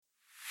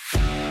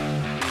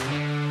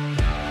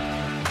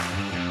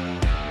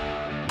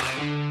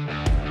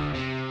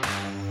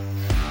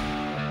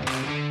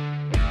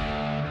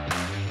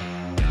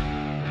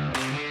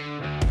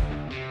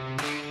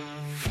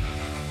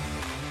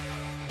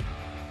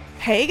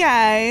Hey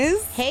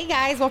guys, Hey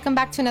guys, welcome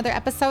back to another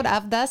episode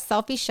of The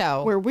Selfie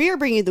Show. where we are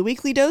bringing you the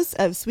weekly dose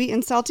of sweet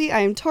and salty. I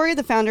am Tori,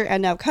 the founder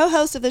and now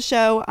co-host of the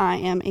show. I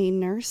am a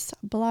nurse,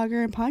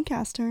 blogger, and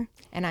podcaster.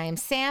 And I am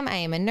Sam. I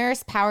am a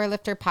nurse,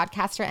 powerlifter,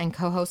 podcaster, and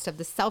co-host of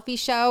The Selfie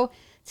Show.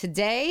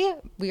 Today,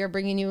 we are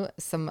bringing you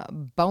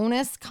some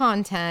bonus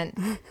content.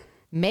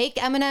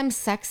 Make M&Ms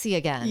sexy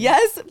again.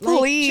 Yes,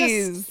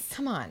 please.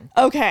 Come on.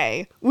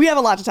 Okay, we have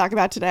a lot to talk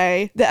about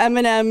today. The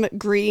M&M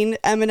green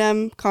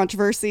M&M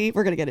controversy.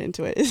 We're going to get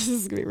into it. This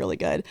is going to be really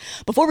good.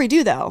 Before we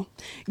do, though,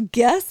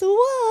 guess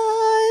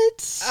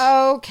what?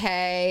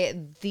 Okay.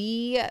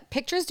 The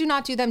pictures do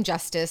not do them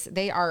justice.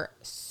 They are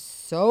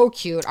so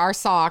cute. Our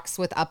socks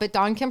with Up at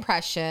Dawn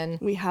compression.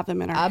 We have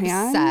them in our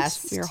Obsessed.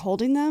 hands. We are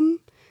holding them.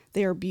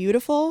 They are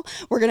beautiful.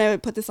 We're going to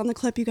put this on the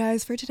clip, you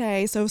guys, for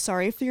today. So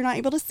sorry if you're not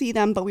able to see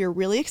them, but we are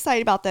really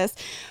excited about this.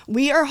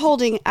 We are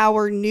holding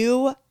our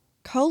new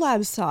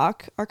collab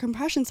sock, our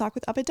compression sock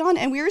with Up at Dawn,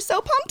 and we are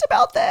so pumped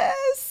about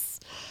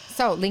this.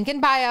 So link in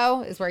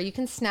bio is where you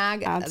can snag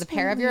the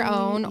pair of your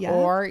own, Yeah.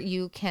 or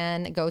you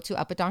can go to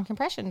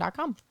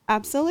upadawncompression.com.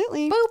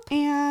 Absolutely. Boop.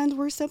 And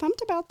we're so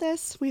pumped about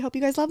this. We hope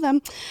you guys love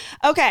them.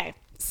 Okay,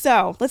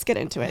 so let's get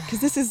into it because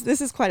this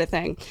is quite a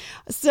thing.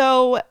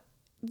 So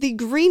the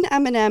green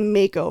M&M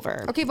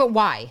makeover. Okay, but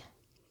why?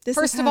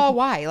 First of all,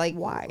 why? Like,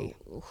 why?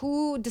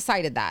 Who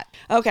decided that?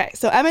 Okay,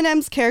 so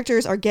M&M's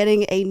characters are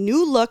getting a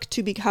new look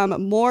to become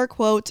more,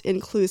 quote,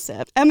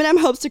 inclusive. M&M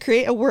hopes to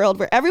create a world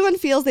where everyone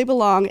feels they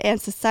belong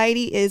and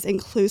society is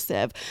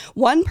inclusive,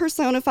 one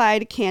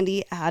personified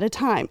candy at a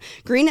time.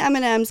 Green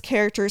M&M's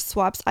character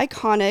swaps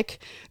iconic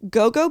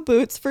go-go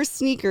boots for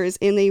sneakers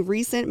in a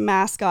recent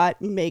mascot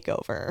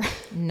makeover.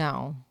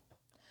 No.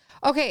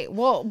 Okay,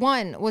 well,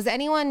 was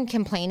anyone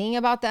complaining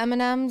about the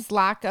M&M's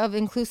lack of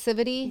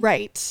inclusivity?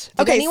 Right.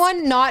 Did Okay.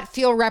 anyone not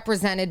feel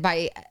represented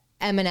by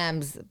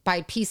M&M's,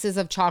 by pieces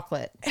of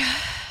chocolate?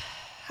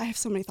 I have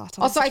so many thoughts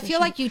on Also, this I feel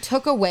situation. like you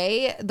took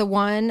away the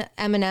one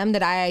M&M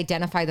that I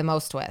identify the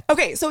most with.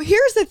 Okay, so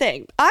here's the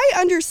thing. I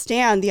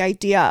understand the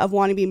idea of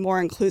wanting to be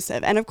more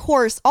inclusive. And of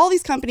course, all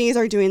these companies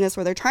are doing this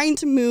where they're trying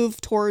to move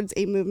towards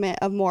a movement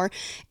of more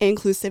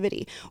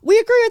inclusivity. We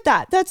agree with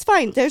that. That's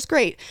fine. That's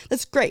great.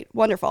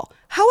 Wonderful.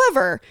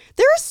 However,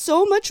 there is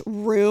so much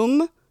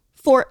room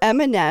for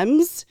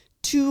M&Ms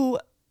to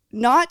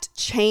not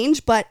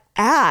change, but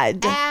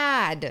add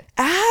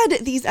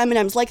these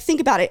M&Ms. Like, think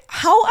about it.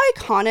 How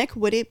iconic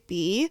would it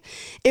be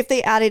if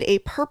they added a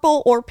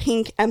purple or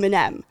pink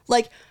M&M?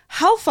 Like,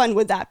 how fun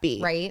would that be?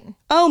 Right.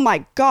 Oh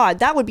my God,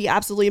 that would be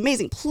absolutely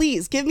amazing.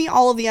 Please give me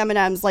all of the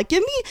M&Ms. Like,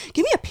 give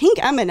me a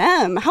pink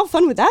M&M. How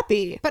fun would that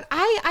be? But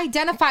I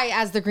identify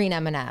as the green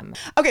M&M.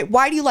 Okay,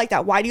 why do you like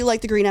that? Why do you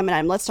like the green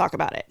M&M? Let's talk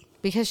about it.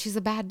 Because she's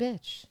a bad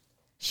bitch.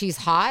 She's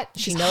hot.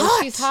 She knows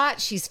hot. she's hot.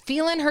 She's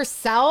feeling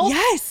herself.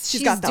 Yes,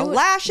 she's got the doing-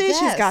 lashes. Yes.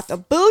 She's got the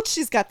boots.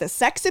 She's got the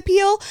sex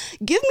appeal.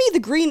 Give me the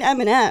green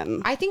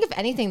M&M. I think if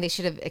anything, they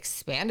should have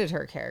expanded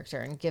her character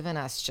and given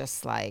us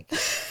just like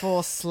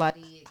full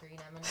slutty green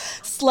M&M.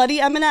 Slutty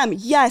M&M.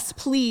 Yes,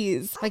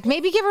 please. Like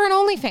maybe give her an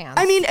OnlyFans.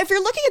 I mean, if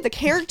you're looking at the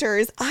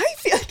characters, I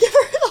feel give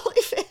her an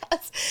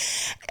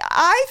OnlyFans.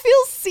 I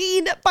feel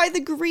seen by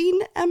the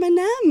green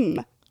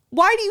M&M.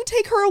 Why do you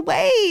take her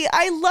away?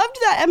 I loved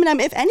that M&M.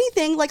 If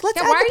anything, like let's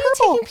add why are the you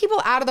purple. taking people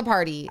out of the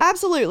party?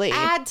 Absolutely.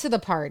 Add to the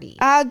party.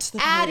 Add to the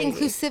Add party.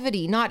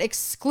 inclusivity, not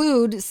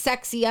exclude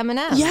sexy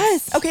M&Ms.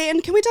 Yes. Okay.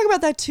 And can we talk about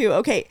that too?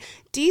 Okay.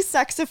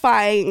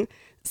 Desexifying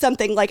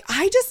something, like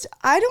I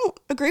don't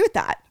agree with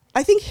that.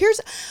 I think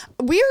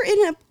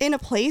we're in a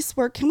place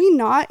where can we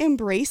not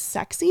embrace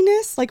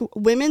sexiness, like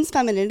women's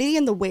femininity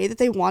and the way that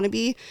they want to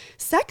be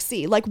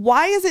sexy? Like,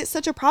 why is it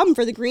such a problem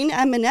for the green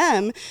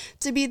M&M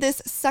to be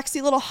this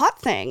sexy little hot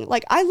thing?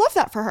 Like, I love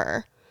that for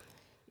her.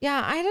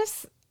 Yeah,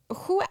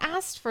 who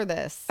asked for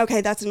this?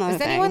 Okay, that's another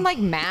thing. Is anyone like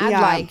mad?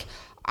 Yeah. Like,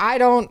 I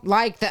don't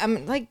like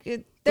them.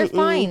 They're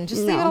fine.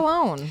 Just leave it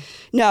alone.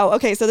 No.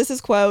 Okay. So this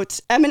is quote,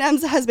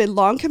 M&M's has been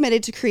long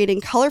committed to creating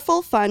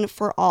colorful fun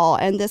for all.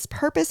 And this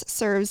purpose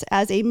serves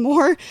as a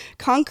more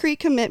concrete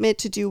commitment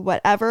to do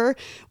whatever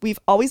we've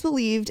always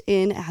believed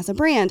in as a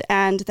brand.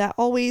 And that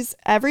always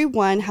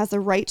everyone has the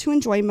right to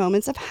enjoy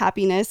moments of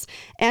happiness,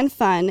 and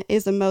fun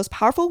is the most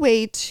powerful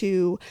way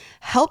to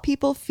help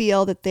people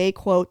feel that they,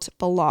 quote,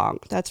 belong.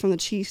 That's from the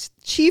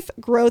Chief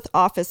Growth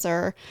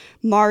Officer,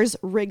 Mars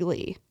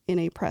Wrigley, in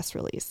a press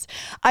release.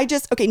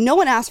 No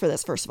one asked for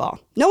this, first of all.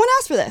 No one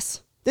asked for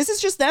this. This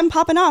is just them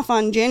popping off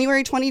on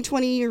January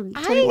 2020 or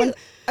 21.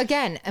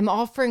 Again, I'm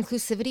all for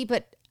inclusivity,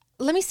 but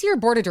let me see your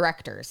board of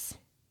directors.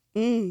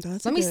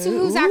 Let me see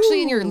who's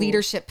actually in your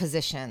leadership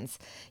positions.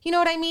 You know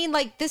what I mean?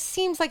 Like, this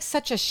seems like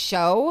such a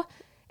show,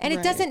 and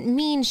it doesn't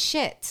mean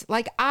shit.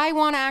 Like, I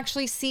want to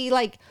actually see,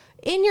 like,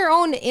 in your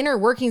own inner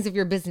workings of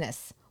your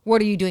business,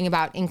 what are you doing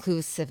about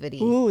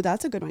inclusivity? Ooh,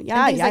 that's a good one.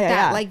 And things like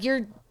that. Like,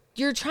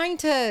 you're trying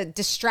to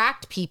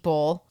distract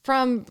people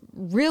from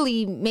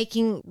really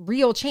making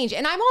real change.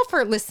 And I'm all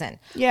for, listen,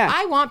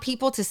 I want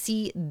people to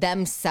see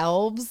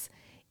themselves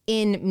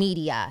in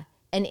media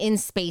and in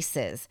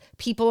spaces,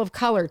 people of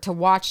color to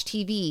watch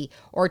TV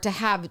or to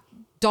have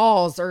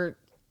dolls or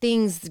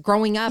things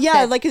growing up.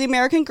 Yeah, like the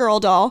American Girl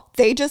doll.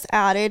 They just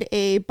added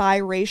a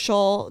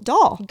biracial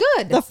doll.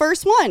 Good. The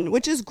first one,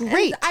 which is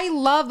great. And I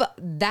love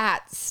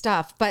that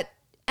stuff, but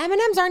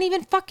M&Ms aren't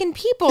even fucking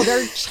people.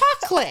 They're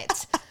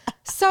chocolate.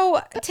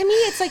 So to me,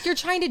 it's like you're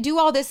trying to do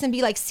all this and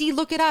be like, see,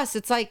 look at us.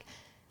 It's like,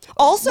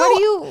 also,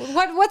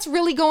 what's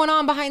really going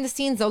on behind the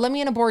scenes though? Let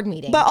me in a board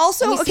meeting. But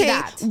also,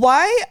 okay,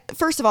 why?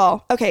 First of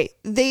all, okay,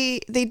 they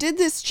did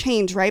this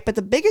change, right? But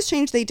the biggest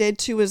change they did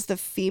too was the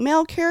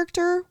female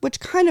character, which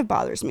kind of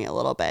bothers me a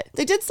little bit.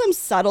 They did some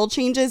subtle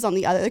changes on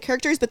the other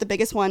characters, but the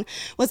biggest one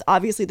was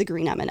obviously the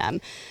green M&M.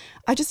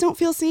 I just don't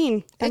feel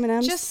seen.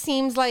 M&Ms. It just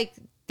seems like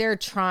they're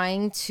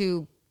trying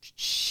to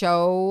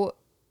show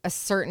a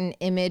certain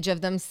image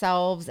of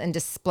themselves and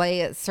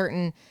display a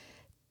certain,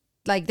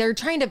 like they're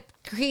trying to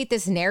create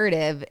this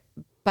narrative,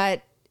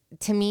 but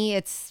to me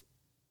it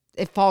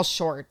falls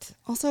short.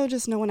 Also,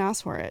 just no one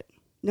asked for it.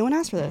 No one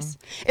asked for this.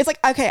 It's like,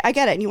 okay, I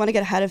get it. And you want to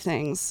get ahead of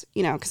things,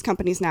 you know, because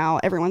companies now,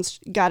 everyone's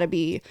got to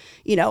be,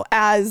 you know,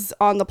 as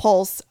on the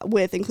pulse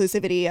with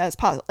inclusivity as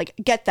possible. Like,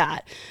 get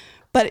that.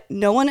 But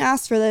no one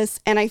asked for this.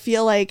 And I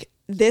feel like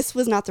this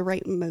was not the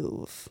right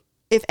move.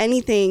 If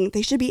anything,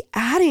 they should be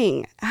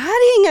adding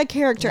a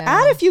character,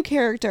 add a few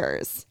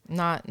characters.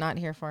 Not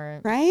here for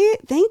it. Right?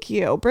 Thank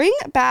you. Bring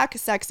back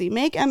sexy.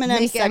 Make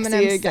M&Ms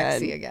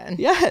sexy again.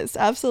 Yes,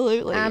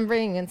 absolutely. I'm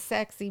bringing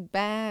sexy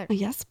back.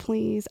 Yes,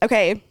 please.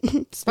 Okay.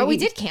 But we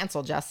did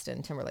cancel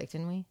Justin Timberlake,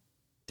 didn't we?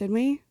 Did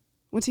we?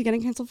 What's he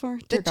getting canceled for?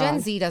 The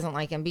Gen Z doesn't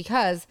like him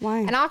because...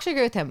 Why? And I'll actually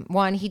agree with him.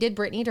 One, he did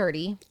Britney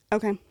dirty.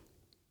 Okay.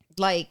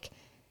 Like,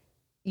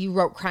 you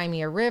wrote Cry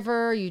Me a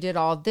River. You did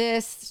all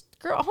this.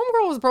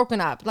 Homegirl was broken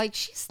up. Like,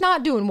 she's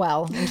not doing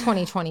well in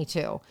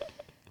 2022.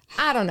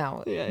 I don't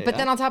know. But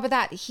then on top of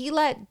that, he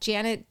let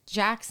Janet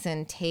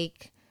Jackson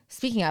take,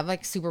 speaking of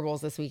like Super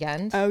Bowls this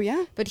weekend. Oh,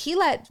 yeah. But he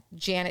let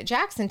Janet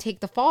Jackson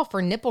take the fall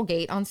for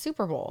Nipplegate on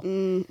Super Bowl.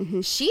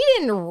 Mm-hmm. She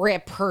didn't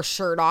rip her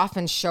shirt off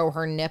and show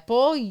her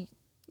nipple.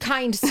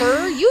 Kind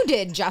sir, you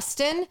did,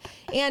 Justin.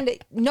 And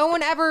no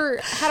one ever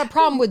had a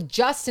problem with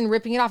Justin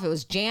ripping it off. It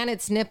was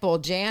Janet's nipple,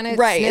 Janet's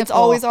right. nipple. It's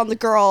always on the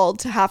girl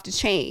to have to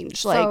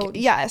change. Like, so,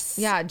 yes.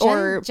 Yeah.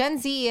 Gen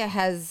Z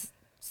has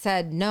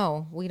said,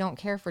 no, we don't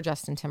care for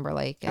Justin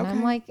Timberlake. And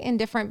I'm like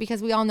indifferent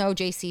because we all know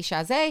JC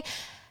Chazé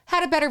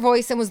had a better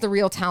voice and was the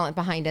real talent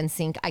behind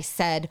NSYNC. I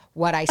said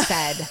what I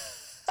said.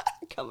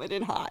 Coming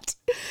in hot.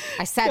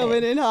 I said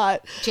Coming in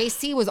hot.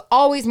 JC was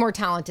always more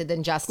talented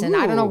than Justin. Ooh.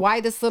 I don't know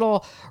why this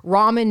little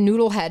ramen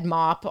noodle head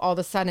mop all of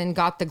a sudden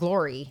got the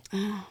glory.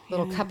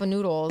 Little cup of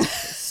noodles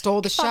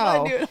stole the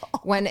show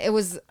when it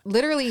was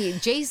literally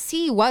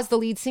JC was the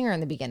lead singer in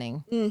the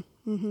beginning.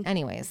 Mm-hmm.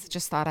 Anyways,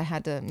 just thought I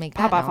had to make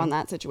that pop off on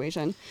that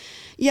situation.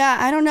 Yeah,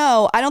 I don't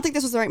know. I don't think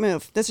this was the right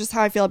move. That's just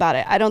how I feel about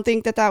it. I don't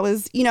think that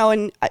was, you know,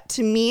 and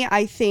to me,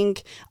 I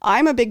think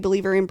I'm a big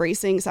believer in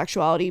embracing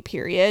sexuality,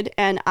 period.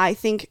 And I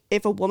think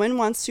if a woman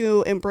wants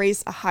to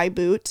embrace a high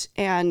boot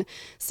and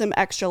some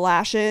extra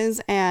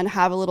lashes and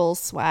have a little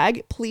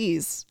swag,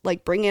 please,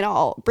 like, bring it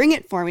all. Bring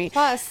it for me.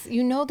 Plus,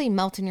 you know, they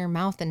melt in your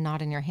mouth and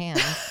not in your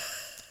hand.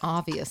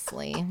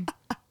 Obviously.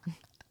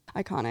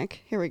 Iconic.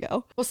 Here we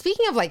go. Well,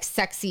 speaking of like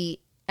sexy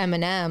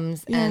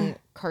M&Ms and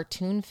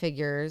cartoon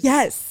figures.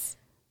 Yes.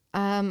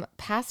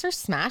 Pass or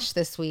smash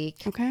this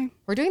week. Okay.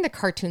 We're doing the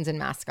cartoons and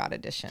mascot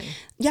edition.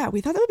 Yeah,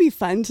 we thought that would be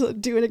fun to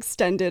do an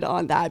extended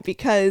on that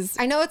because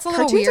I know it's a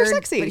little cartoons weird, are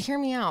sexy. but hear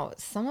me out.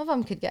 Some of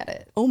them could get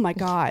it. Oh my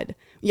God.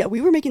 Yeah,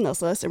 we were making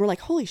this list and we're like,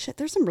 holy shit,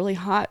 there's some really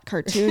hot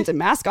cartoons and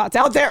mascots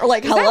out there.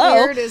 Like,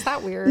 hello. Is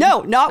that weird?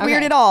 No, not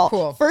weird at all.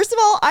 Cool. First of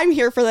all, I'm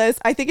here for this.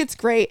 I think it's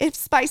great. It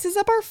spices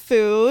up our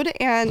food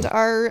and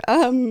our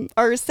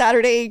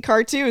Saturday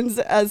cartoons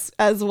as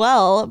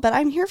well. But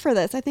I'm here for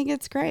this. I think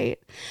it's great.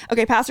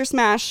 Okay, pass or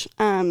smash.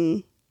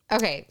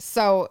 Okay,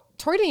 so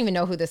Tori didn't even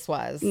know who this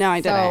was. No, I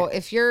didn't. So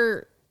if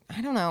you're, I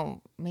don't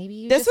know, maybe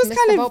you this just was missed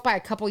kind the of boat by a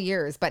couple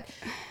years, but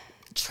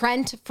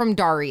Trent from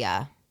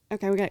Daria.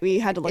 Okay, we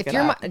had to look it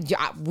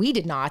up. We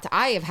did not.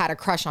 I have had a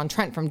crush on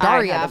Trent from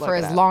Daria for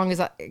as long as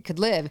I could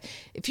live.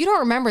 If you don't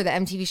remember the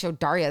MTV show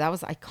Daria, that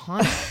was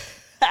iconic.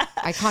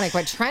 Iconic,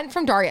 but Trent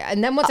from Daria.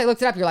 And then once I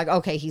looked it up, you're like,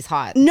 okay, he's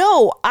hot.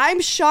 No,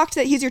 I'm shocked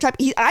that he's your type.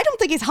 I don't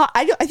think he's hot.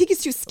 I think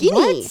he's too skinny.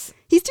 What?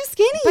 He's too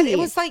skinny. But it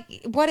was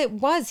like what it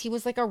was. He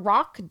was like a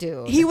rock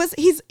dude. He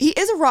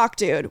is a rock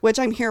dude, which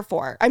I'm here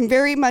for. I'm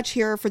very much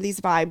here for these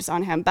vibes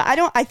on him. But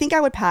I think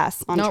I would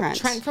pass on Trent.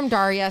 Trent from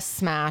Daria,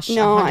 smash.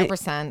 No,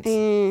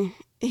 100%.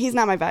 He's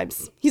not my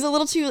vibes. He's a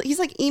little too, he's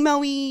like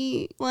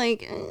emo-y,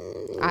 like.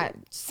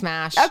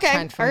 Smash. Okay.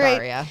 Trent from all right.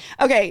 Daria.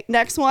 Okay.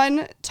 Next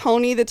one,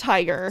 Tony the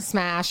Tiger.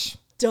 Smash.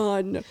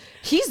 Done.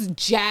 He's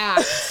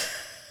jacked.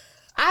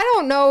 I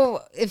don't know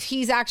if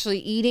he's actually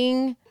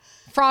eating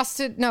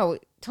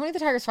Tony the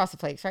Tiger's Frosted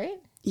Flakes, right?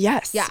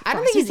 Yes. Yeah, I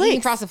don't think he's eating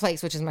Frosted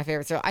Flakes, which is my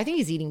favorite cereal. I think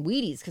he's eating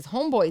Wheaties because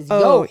Homeboy's yoked.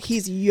 Oh,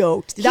 he's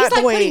yoked. He's like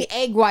putting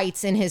egg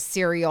whites in his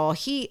cereal.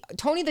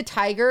 Tony the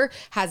Tiger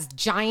has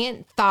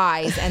giant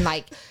thighs and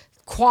like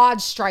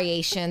quad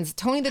striations.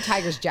 Tony the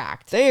Tiger's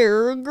jacked.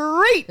 They're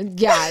great.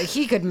 Yeah,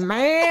 he could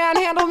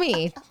manhandle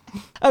me.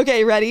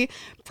 Okay, ready?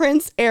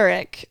 Prince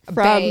Eric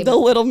from The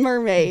Little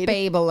Mermaid.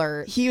 Babe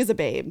alert. He was a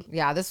babe.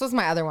 Yeah, this was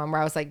my other one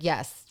where I was like,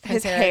 yes.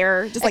 His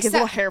hair, just like his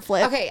little hair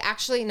flip. Okay,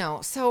 actually,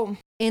 no. So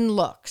in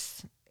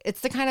looks,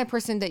 it's the kind of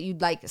person that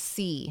you'd like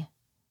see,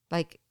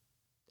 like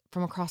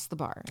from across the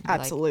bar.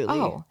 Absolutely. Like,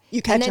 oh.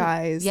 You catch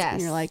eyes. Yes.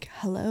 And you're like,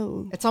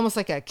 hello. It's almost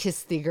like a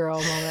kiss the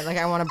girl moment. Like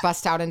I want to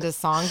bust out into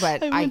song,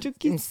 but I'm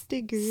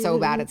so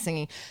bad at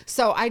singing.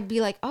 So I'd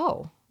be like,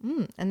 oh,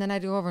 and then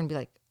I'd go over and be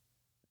like,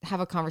 have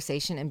a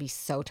conversation and be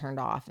so turned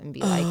off and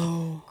be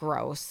like,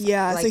 gross.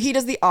 Yeah. Like, So he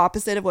does the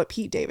opposite of what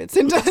Pete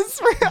Davidson does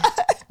for us.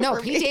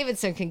 no, Pete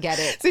Davidson can get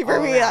it. See,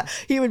 for me,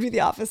 he would be the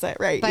opposite,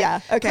 right? But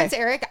yeah. Okay. Prince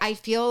Eric, I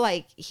feel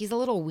like he's a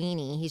little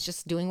weenie. He's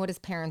just doing what his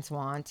parents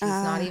want. He's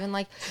not even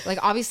like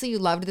obviously you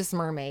loved this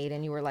mermaid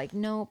and you were like,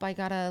 nope, I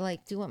gotta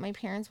like do what my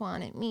parents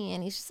wanted me.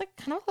 And he's just like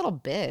kind of a little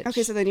bitch.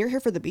 Okay, so then you're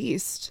here for the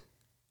Beast.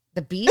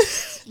 The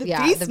Beast? The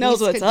Beast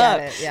knows what's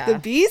up. Yeah. The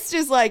Beast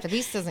is like, the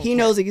Beast doesn't he care.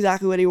 knows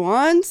exactly what he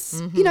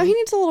wants. You know, he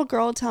needs a little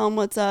girl to tell him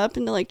what's up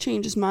and to like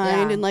change his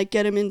mind and like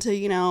get him into,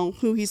 you know,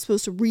 who he's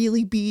supposed to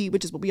really be,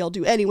 which is what we all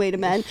do anyway to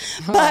men.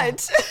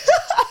 But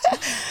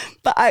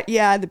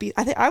the Beast,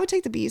 I think I would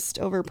take the Beast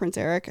over Prince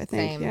Eric, I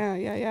think. Same.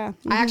 Yeah.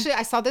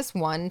 I saw this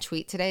one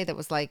tweet today that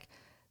was like,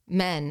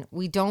 men,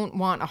 we don't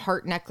want a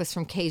heart necklace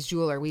from Kay's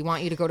jeweler. We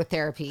want you to go to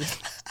therapy.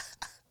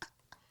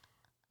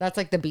 That's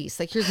like the Beast.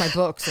 Like, here's my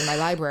books in my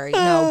library.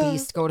 No,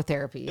 Beast, go to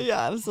therapy.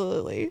 Yeah,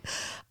 absolutely.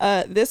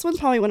 This one's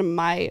probably one of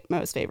my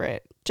most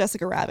favorite.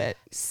 Jessica Rabbit.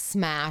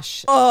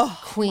 Smash. my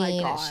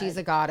Queen. God. She's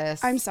a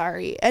goddess. I'm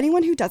sorry.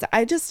 Anyone who does it,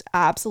 I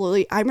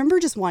remember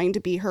just wanting to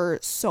be her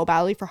so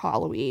badly for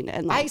Halloween.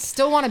 And like, I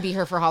still want to be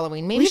her for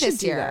Halloween. Maybe we should this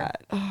do year.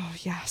 that. Oh,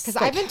 yes. Because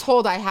I've been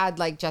told I had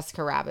like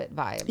Jessica Rabbit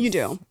vibes. You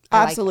do.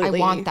 I Absolutely.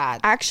 I want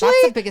that. Actually,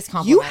 that's the biggest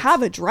compliment. You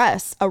have a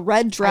dress, a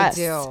red dress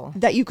do.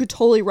 that you could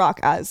totally rock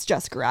as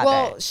Jessica Rabbit.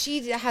 Well,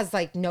 she has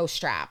like no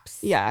straps.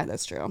 Yeah,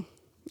 that's true.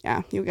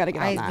 Yeah, you got to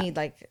get on that. I need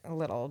like a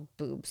little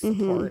boob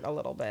support a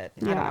little bit.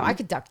 I don't know. I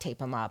could duct tape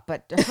them up,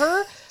 but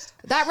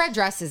that red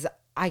dress is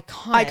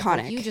iconic.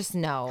 Like, you just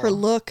know. Her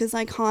look is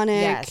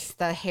iconic. Yes,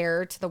 the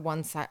hair to the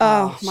one side.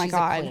 Oh my she's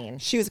God. a queen.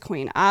 She was a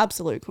queen.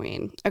 Absolute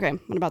queen. Okay,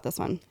 what about this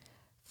one?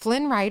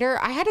 Flynn Rider.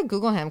 I had to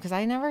Google him because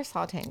I never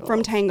saw Tangled.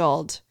 From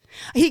Tangled.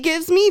 He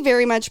gives me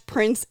very much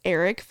Prince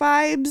Eric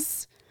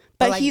vibes,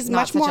 but like, he's not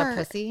much such more a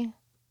pussy.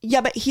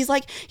 Yeah, but he's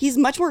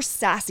much more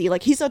sassy.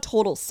 Like he's a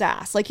total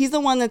sass. Like he's the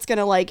one that's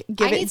gonna like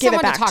give it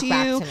back to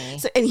you.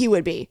 So, and he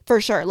would be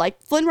for sure.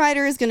 Like Flynn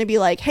Rider is gonna be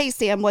like, "Hey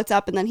Sam, what's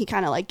up?" And then he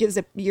kind of like gives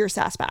it your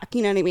sass back.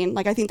 You know what I mean?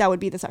 Like I think that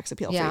would be the sex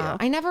appeal for you.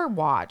 I never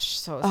watched.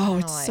 So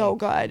it's like, so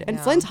good. And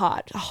Flynn's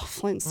hot. Oh,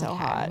 Flynn's so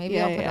hot. Maybe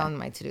I'll put it on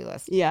my to-do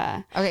list.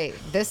 Yeah. Okay,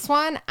 this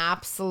one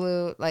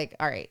absolute like.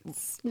 All right,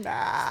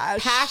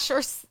 smash.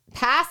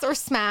 Pass or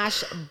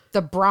smash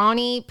the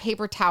brawny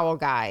paper towel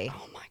guy.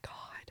 Oh my God.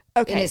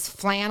 Okay. In his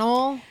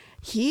flannel.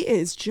 He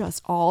is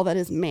just all that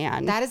is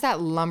man. That is that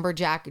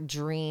lumberjack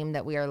dream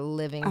that we are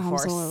living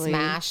Absolutely. for.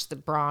 Smash the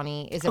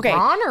brawny. Is it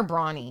brawn or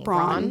brawny?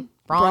 Brawn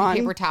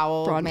paper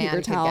towel. Brawn man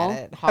paper towel. Could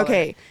get it. Holler.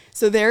 Okay.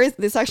 So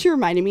this actually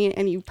reminded me,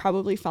 and you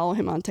probably follow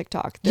him on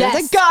TikTok.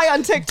 There's a guy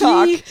on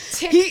TikTok. He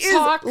is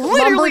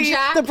literally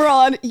lumberjack. the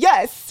brawn.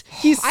 Yes.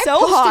 He's I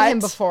so posted hot. him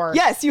before.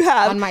 Yes, you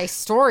have. On my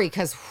story,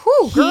 because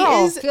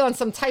girl is feeling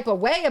some type of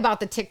way about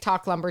the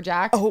TikTok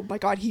lumberjack. Oh my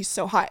God, he's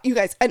so hot. You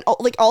guys, and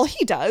all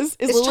he does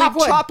is chop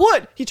wood. chop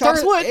wood. He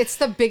chops wood. It's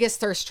the biggest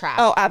thirst trap.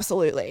 Oh,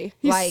 absolutely.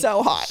 He's like,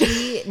 so hot.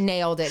 He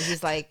nailed it.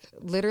 He's like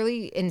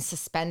literally in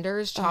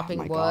suspenders chopping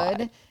wood.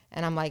 God.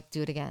 And I'm like,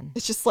 do it again.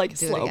 It's just like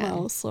slow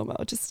mo.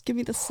 Just give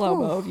me the slow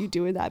mo of you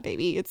doing that,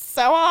 baby. It's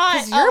so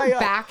hot. Because your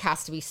back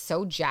has to be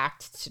so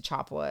jacked to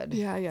chop wood.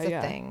 Yeah. It's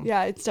a thing.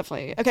 Yeah, it's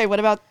definitely. Okay, what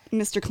about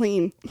Mr.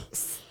 Clean?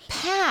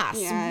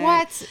 Pass. Yeah.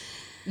 What?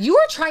 You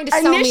were trying to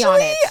sell me on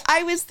it. Initially,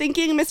 I was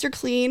thinking Mr.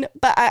 Clean,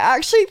 but I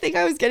actually think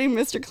I was getting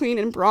Mr. Clean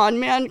and Brawn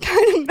Man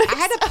kind of mixed I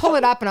had to pull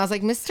it up, and I was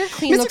like, Mr.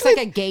 Clean looks like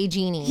a gay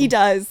genie. He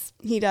does.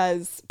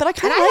 But I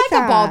kind of like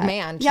that. a bald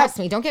man. Trust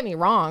me. Don't get me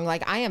wrong.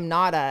 Like, I am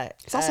not a...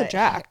 He's also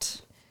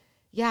jacked.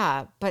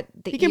 Yeah, but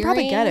he can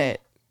probably get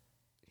it.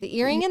 The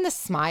earring and the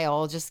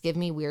smile just give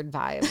me weird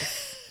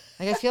vibes.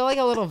 Like, I feel like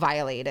a little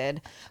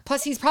violated.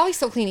 Plus, he's probably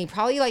so clean. He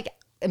probably like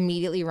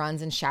immediately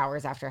runs and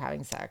showers after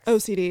having sex.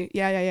 OCD.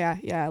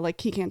 Yeah.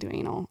 Like he can't do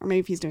anal, or maybe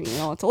if he's doing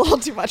anal, it's a little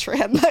too much for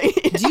him. But,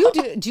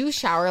 Do you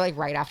shower like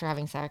right after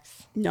having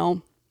sex?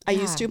 No, I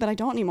used to, but I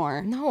don't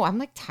anymore. No, I'm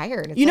like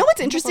tired. You know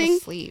what's interesting?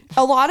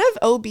 A lot of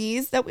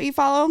OBs that we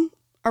follow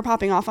are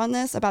popping off on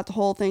this about the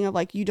whole thing of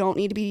like you don't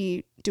need to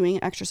be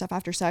doing extra stuff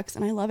after sex,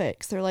 and I love it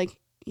because they're like,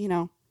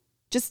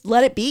 just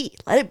let it be,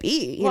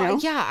 you know.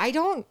 Yeah, I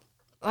don't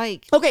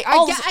like. Okay,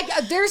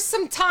 there's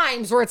some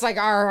times where it's like,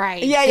 all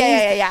right,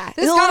 yeah.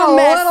 This got a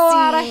little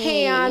out of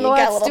hand.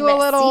 Let's do a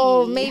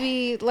little,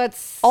 maybe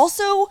let's.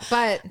 Also,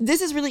 but this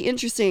is really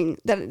interesting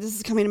that this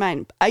is coming to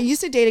mind. I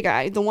used to date a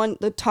guy,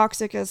 the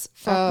toxic as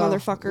fuck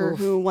motherfucker,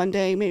 who one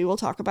day maybe we'll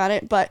talk about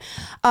it. But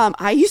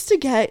I used to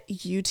get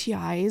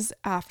UTIs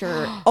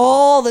after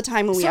all the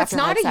time when we. So it's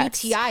not a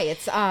sex. UTI.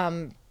 It's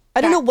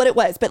I don't know what it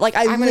was, but like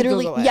I'm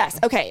literally, gonna Google it. yes.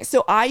 Okay.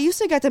 So I used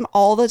to get them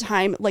all the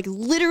time, like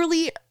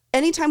literally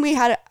anytime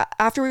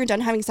after we were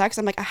done having sex,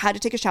 I'm like, I had to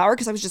take a shower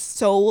because I was just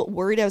so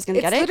worried I was going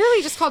to get it. It's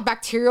literally just called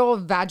bacterial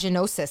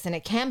vaginosis, and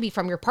it can be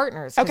from your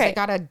partners. Okay. They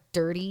got a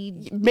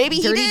dirty Maybe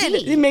he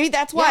did. DD. Maybe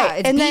that's why. Yeah,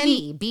 it's and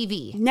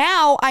BV.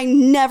 Now I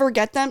never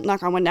get them.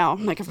 Knock on wood now.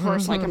 I'm like, of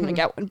course, like I'm going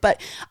to get one. But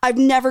I've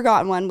never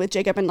gotten one with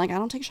Jacob. And like, I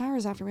don't take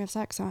showers after we have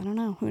sex. So I don't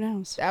know. Who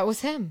knows? That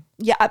was him.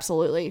 Yeah,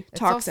 absolutely.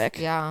 Toxic.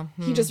 Also, yeah.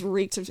 He just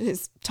reeked of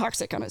his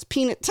toxic on his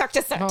penis.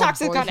 Toxic on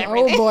Boise.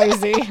 everything.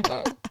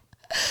 Oh, Boise.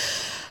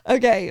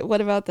 Okay,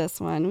 what about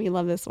this one? We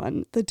love this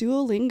one. The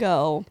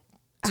Duolingo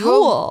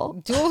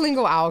owl.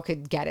 Duolingo owl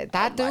could get it.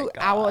 That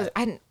owl is,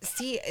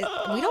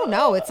 we don't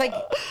know. It's like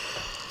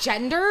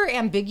gender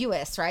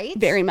ambiguous, right?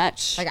 Very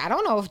much. Like, I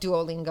don't know if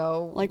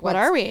Duolingo. Like, what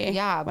are we?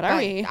 Yeah. What are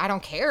we? I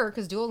don't care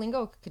because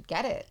Duolingo could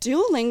get it.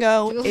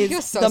 Duolingo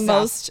is so the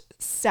most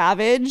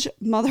savage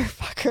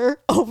motherfucker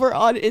over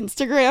on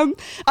Instagram,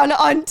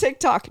 on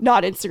TikTok,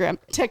 not Instagram,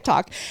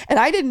 TikTok. And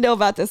I didn't know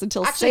about this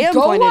until Sam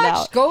pointed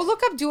out. Go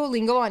look up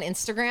Duolingo on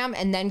Instagram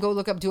and then go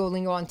look up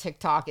Duolingo on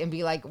TikTok and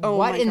be like,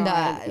 what in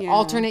the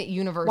alternate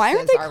universe? Why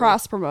aren't they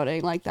cross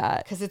promoting like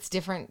that? Because it's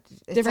different.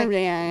 It's different.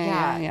 Like,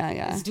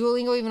 yeah. Is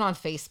Duolingo even on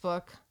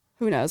Facebook?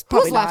 Who knows?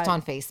 Probably Who's left not.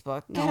 on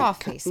Facebook? Get off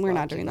Facebook. We're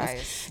not doing guys.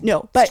 this.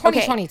 No, but it's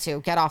 2022.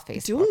 Okay. Get off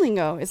Facebook.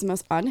 Duolingo is the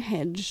most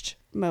unhinged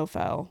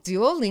mofo.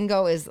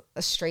 Duolingo is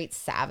a straight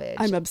savage.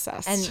 I'm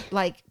obsessed. And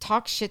like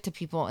talk shit to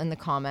people in the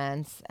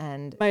comments.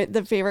 And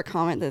the favorite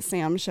comment that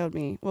Sam showed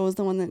me, what was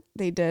the one that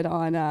they did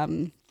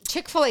on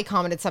Chick-fil-A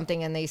commented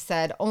something and they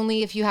said,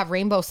 only if you have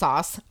rainbow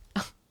sauce.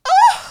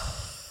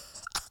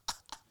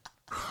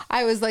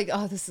 I was like,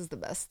 oh, this is the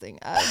best thing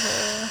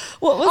ever.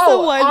 What was the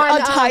one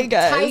on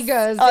Tyga's?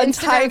 Tyga's. On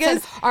Instagram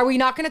Tyga's. said, are we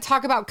not going to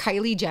talk about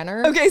Kylie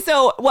Jenner? Okay,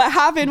 so what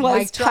happened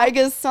was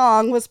Tyga's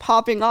song was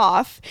popping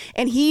off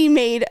and he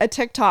made a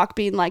TikTok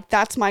being like,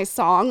 that's my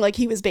song. Like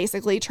he was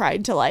basically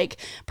trying to like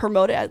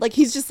promote it. Like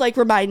he's just like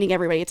reminding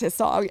everybody it's his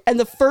song. And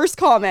the first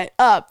comment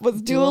up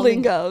was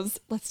Duolingo's,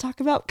 let's talk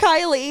about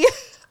Kylie.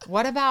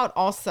 What about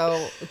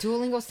also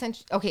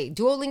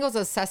Duolingo's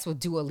obsessed with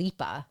Dua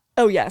Lipa.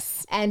 Oh,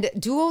 yes. And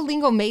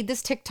Duolingo made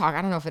this TikTok.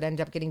 I don't know if it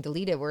ended up getting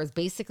deleted, where it's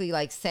basically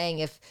like saying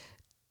if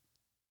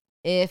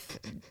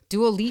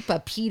Dua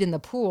Lipa peed in the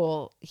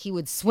pool, he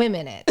would swim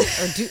in it,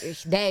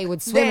 or they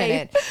would swim in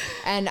it.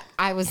 And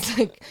I was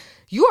like,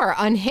 you are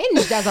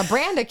unhinged as a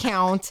brand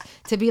account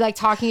to be like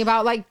talking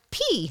about like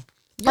pee.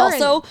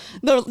 The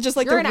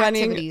running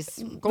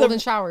activities, golden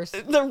showers.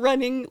 The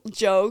running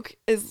joke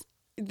is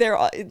they're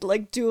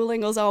like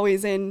Duolingo's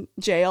always in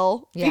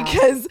jail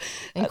because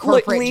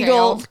corporate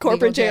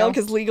jail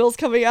because legal's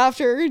coming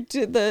after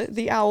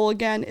the owl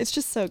again. It's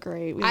just so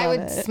great. I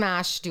would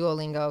smash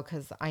Duolingo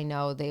because I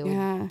know they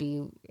would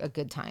be a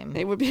good time.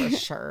 They would be for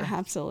sure.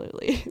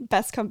 Absolutely.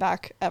 Best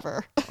comeback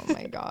ever. Oh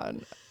my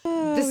God.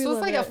 This was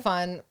like a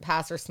fun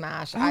pass or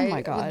smash. Oh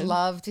my God. I would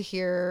love to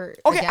hear.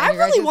 Okay, I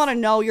really want to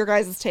know your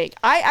guys' take.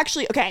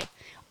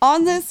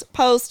 On this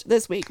post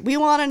this week, we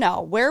want to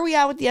know where are we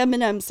at with the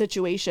M&Ms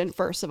situation.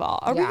 First of all,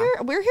 are we here?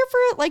 We're here for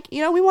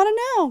we want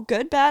to know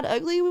good, bad,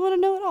 ugly. We want to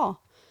know it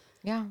all.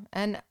 Yeah,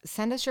 and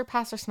send us your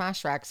pass or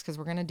smash Rex because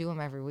we're gonna do them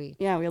every week.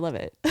 Yeah, we love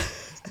it.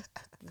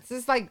 This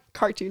is like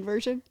cartoon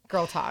version.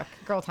 Girl talk,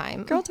 girl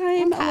time,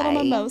 okay. A little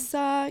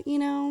mimosa,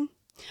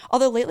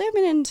 Although lately I've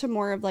been into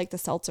more of like the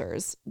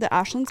seltzers, the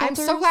Ashland seltzers. I'm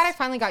so glad I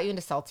finally got you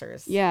into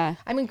seltzers. Yeah.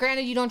 I mean,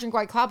 granted, you don't drink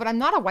White Claw, but I'm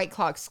not a White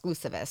Claw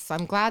exclusivist. So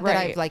I'm glad that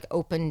I've like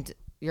opened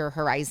your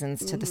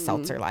horizons to the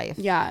seltzer life.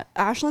 Yeah.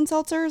 Ashland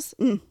seltzers,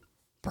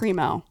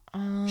 primo.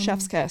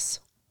 Chef's kiss.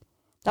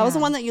 That was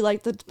the one that you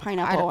liked, the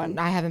pineapple one.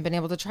 I haven't been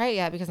able to try it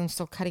yet because I'm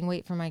still cutting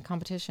weight for my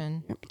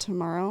competition.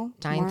 Tomorrow?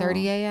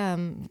 9:30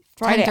 a.m.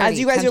 Friday. As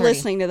you guys are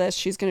listening to this,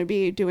 she's going to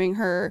be doing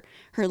her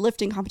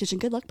lifting competition.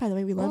 Good luck, by the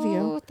way. We love you.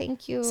 Oh,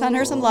 thank you. Send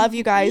her some love,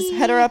 you guys.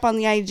 Hit her up on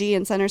the IG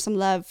and send her some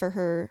love for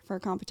her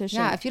competition.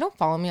 Yeah, if you don't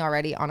follow me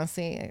already,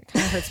 honestly, it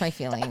kind of hurts my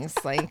feelings.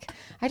 Like,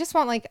 I just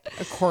want like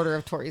a quarter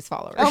of Tori's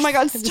followers. Oh my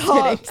God,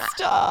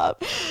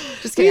 stop.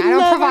 Just kidding. I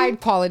don't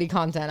provide quality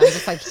content. I'm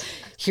just like,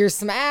 here's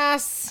some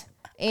ass.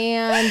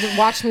 And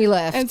watch me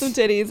lift. And some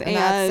titties.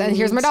 And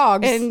here's my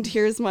dogs. And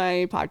here's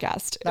my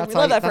podcast. That's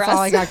all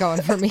I got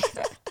going for me.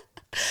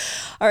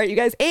 All right, you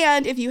guys.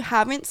 And if you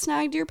haven't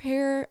snagged your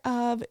pair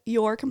of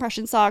your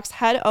compression socks,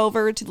 head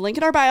over to the link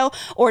in our bio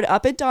or to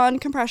Up at Dawn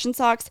compression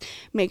socks.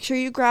 Make sure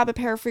you grab a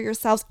pair for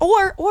yourselves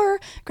or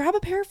grab a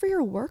pair for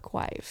your work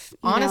wife.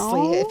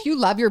 Honestly, if you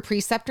love your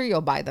preceptor,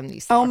 you'll buy them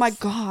these socks. Oh my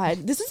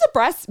God. This is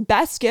the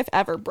best gift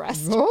ever.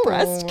 Breast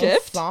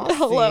gift. Saucy.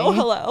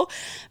 Hello.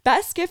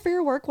 Best gift for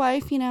your work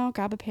wife,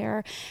 grab a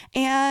pair.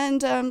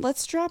 And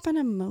let's drop an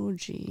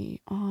emoji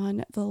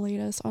on the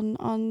latest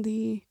on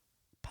the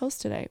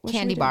post today.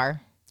 Candy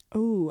bar.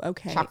 Oh,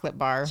 okay. Chocolate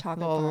bar.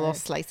 Chocolate Little bar.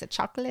 slice of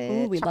chocolate.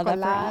 Ooh, we love that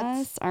for chocolate.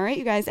 us. All right,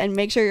 you guys. And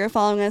make sure you're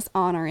following us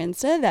on our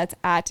Insta. That's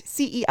at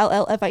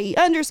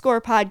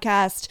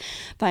CELLFIE_podcast.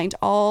 Find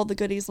all the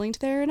goodies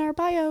linked there in our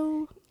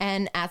bio.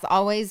 And as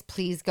always,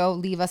 please go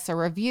leave us a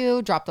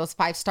review. Drop those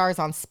 5 stars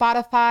on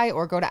Spotify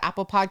or go to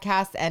Apple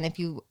Podcasts. And if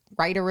you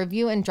write a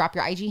review and drop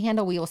your IG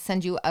handle, we will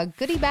send you a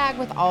goodie bag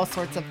with all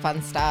sorts of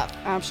fun stuff.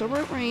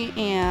 Absolutely.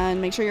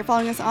 And make sure you're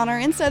following us on our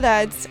Insta.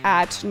 That's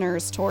at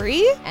Nurse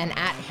Tori. And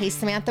at Hey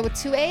Samantha with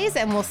 2 A's.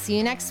 And we'll see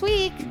you next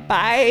week.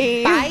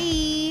 Bye.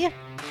 Bye.